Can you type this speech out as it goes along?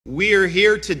We are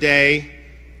here today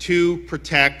to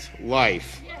protect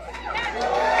life.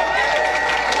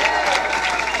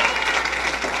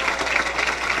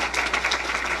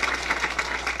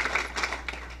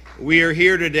 We are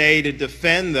here today to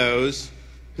defend those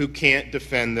who can't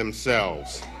defend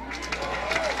themselves.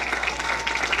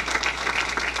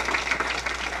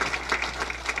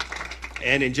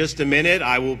 And in just a minute,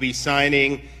 I will be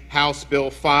signing House Bill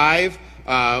 5,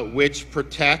 which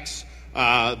protects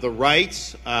the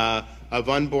rights of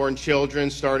unborn children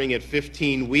starting at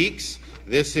 15 weeks.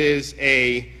 This is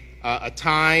a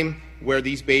time where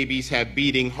these babies have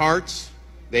beating hearts.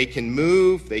 They can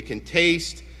move, they can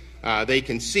taste, they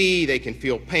can see, they can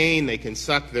feel pain, they can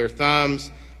suck their thumbs,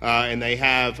 and they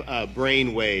have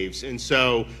brain waves. And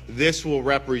so this will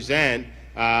represent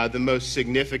the most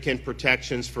significant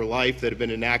protections for life that have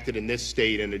been enacted in this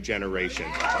state in a generation.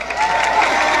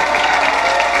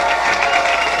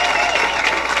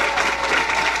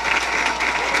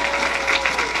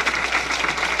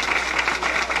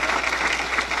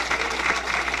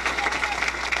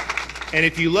 And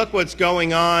if you look what's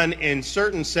going on in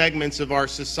certain segments of our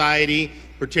society,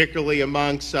 particularly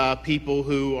amongst people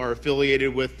who are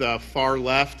affiliated with the far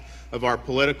left of our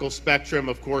political spectrum,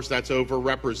 of course that's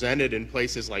overrepresented in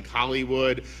places like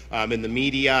Hollywood, in the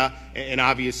media, and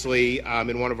obviously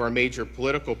in one of our major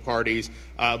political parties.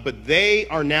 But they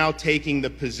are now taking the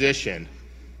position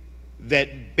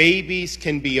that babies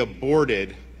can be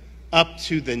aborted up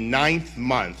to the 9th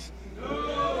month.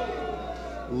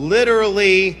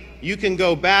 Literally, you can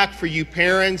go back, for you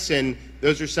parents, and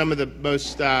those are some of the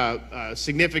most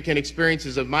significant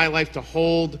experiences of my life, to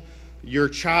hold your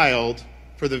child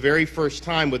for the very first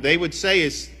time. What they would say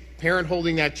is, parent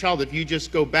holding that child, if you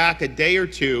just go back a day or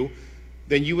two,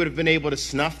 then you would have been able to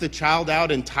snuff the child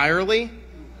out entirely.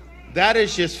 That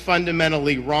is just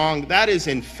fundamentally wrong. That is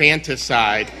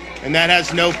infanticide, and that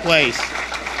has no place